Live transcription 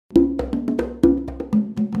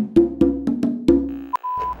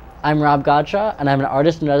I'm Robb Godshaw, and I'm an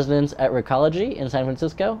artist in residence at Recology in San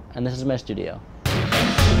Francisco, and this is my studio.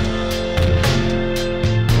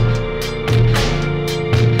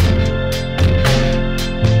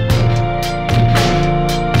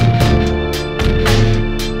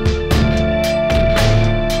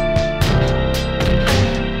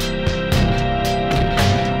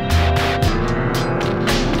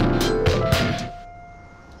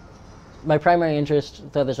 My primary interest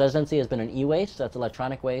throughout this residency has been in e-waste. That's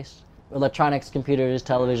electronic waste. Electronics, computers,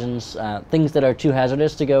 televisions, things that are too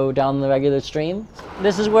hazardous to go down the regular stream.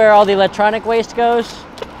 This is where all the electronic waste goes.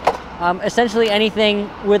 Essentially anything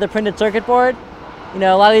with a printed circuit board. You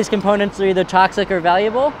know, a lot of these components are either toxic or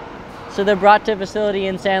valuable. So they're brought to a facility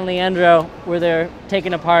in San Leandro where they're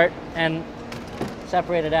taken apart and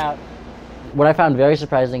separated out. What I found very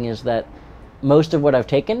surprising is that most of what I've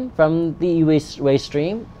taken from the e-waste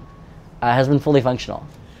stream has been fully functional.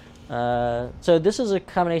 So this is a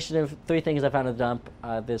combination of three things I found at the dump.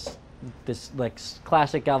 This like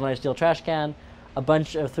classic galvanized steel trash can, a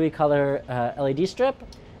bunch of 3-color LED strip,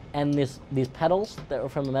 and these petals that were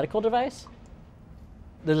from a medical device.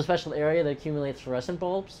 There's a special area that accumulates fluorescent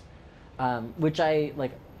bulbs, which I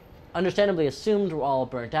understandably assumed were all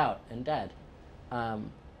burnt out and dead.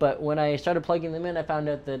 But when I started plugging them in, I found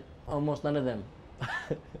out that almost none of them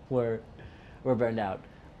were burned out.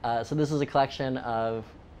 So this is a collection of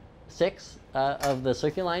 6 of the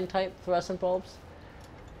Circuline type fluorescent bulbs,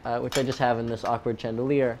 which I just have in this awkward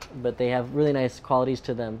chandelier, but they have really nice qualities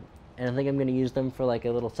to them. And I think I'm going to use them for like a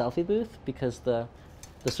little selfie booth because the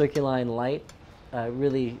Circuline light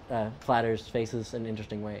really flatters faces in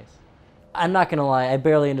interesting ways. I'm not going to lie, I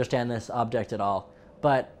barely understand this object at all.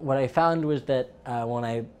 But what I found was that when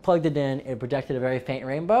I plugged it in, it projected a very faint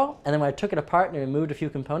rainbow. And then when I took it apart and removed a few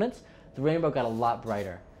components, the rainbow got a lot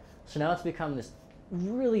brighter. So now it's become this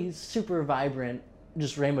really super vibrant,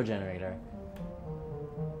 just rainbow generator.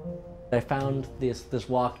 I found this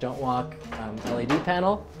walk, don't walk LED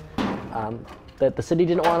panel that the city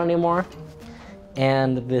didn't want anymore,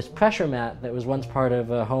 and this pressure mat that was once part of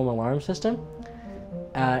a home alarm system,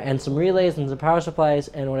 and some relays and some power supplies,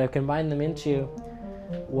 and what I've combined them into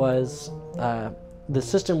was the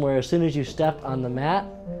system where as soon as you step on the mat,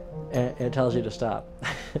 it tells you to stop.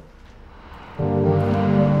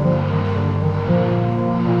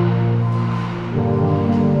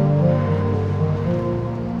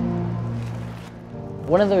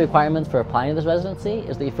 One of the requirements for applying to this residency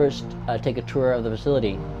is that you first take a tour of the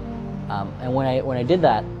facility. And when I did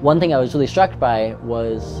that, one thing I was really struck by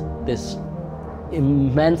was this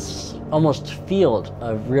immense, almost field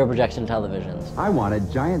of rear projection televisions. I want a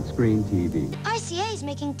giant screen TV. RCA is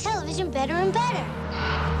making television better and better.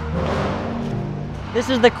 This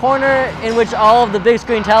is the corner in which all of the big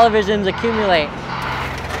screen televisions accumulate.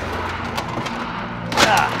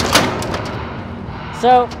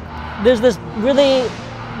 So there's this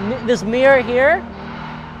mirror here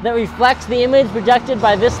that reflects the image projected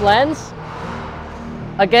by this lens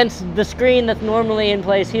against the screen that's normally in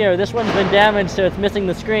place here. This one's been damaged, so it's missing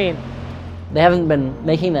the screen. They haven't been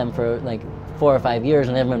making them for like 4 or 5 years,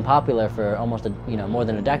 and they haven't been popular for almost more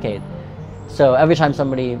than a decade. So every time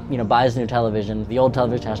somebody buys a new television, the old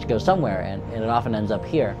television has to go somewhere, and it often ends up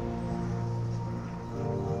here.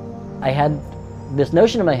 I had this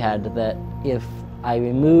notion in my head that if I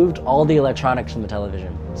removed all the electronics from the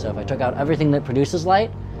television, so if I took out everything that produces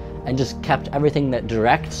light and just kept everything that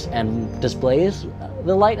directs and displays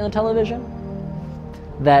the light in the television,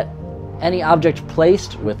 that any object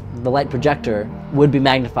placed with the light projector would be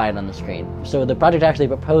magnified on the screen. So the project actually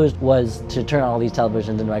proposed was to turn all these televisions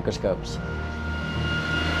into microscopes.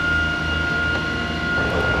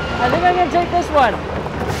 I think I'm going to take this one.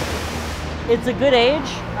 It's a good age.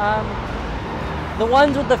 The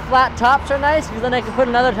ones with the flat tops are nice because then I can put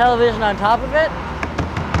another television on top of it.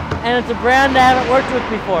 And it's a brand I haven't worked with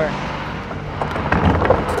before.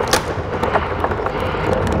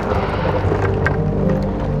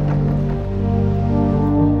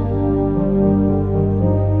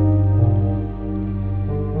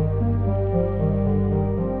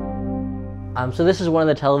 So this is one of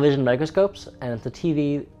the television microscopes, and it's a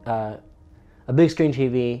TV, a big screen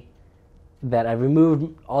TV that I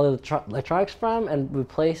removed all the electronics from and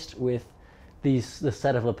replaced with this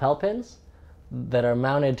set of lapel pins that are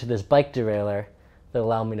mounted to this bike derailleur that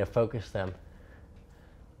allow me to focus them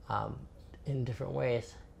in different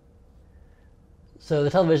ways. So the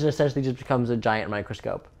television essentially just becomes a giant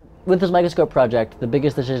microscope. With this microscope project, the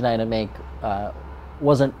biggest decision I had to make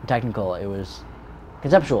wasn't technical, it was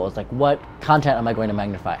conceptual. It's like, what content am I going to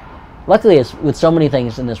magnify? Luckily, as with so many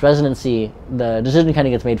things in this residency, the decision kind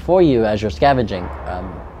of gets made for you as you're scavenging.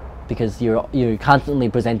 because you're constantly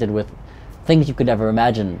presented with things you could never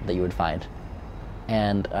imagine that you would find.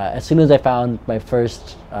 And as soon as I found my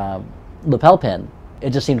first lapel pin,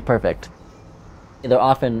 it just seemed perfect. They're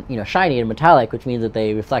often, shiny and metallic, which means that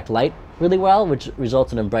they reflect light really well, which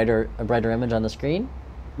results in a brighter image on the screen.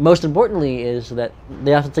 Most importantly is that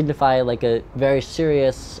they often signify like a very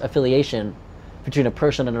serious affiliation between a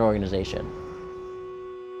person and an organization.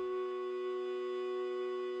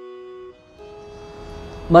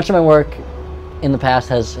 Much of my work in the past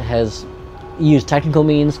has used technical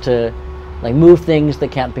means to move things that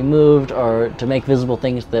can't be moved, or to make visible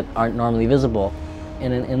things that aren't normally visible.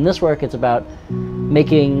 And in this work, it's about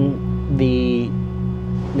making the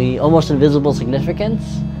almost invisible significance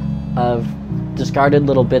of discarded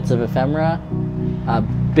little bits of ephemera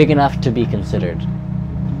big enough to be considered,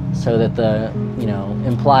 so that the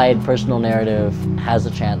implied personal narrative has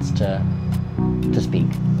a chance to speak.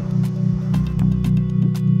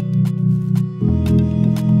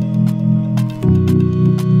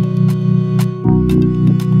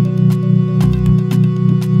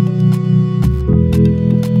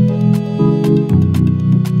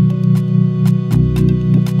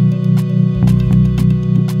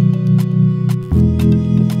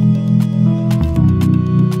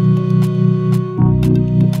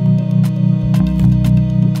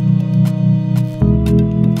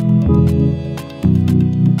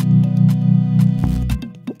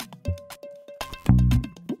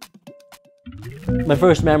 My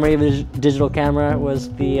first memory of a digital camera was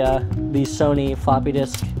the Sony floppy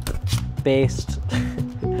disk based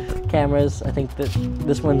cameras. I think that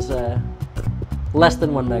this one's less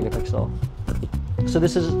than 1 megapixel. So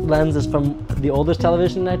this lens is from the oldest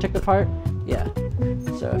television I took apart. Yeah.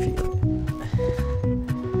 So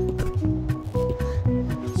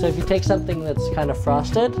if you take something that's kind of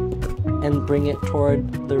frosted and bring it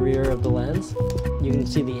toward the rear of the lens, you can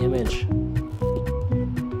see the image.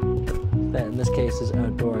 That in this case is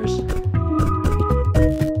outdoors.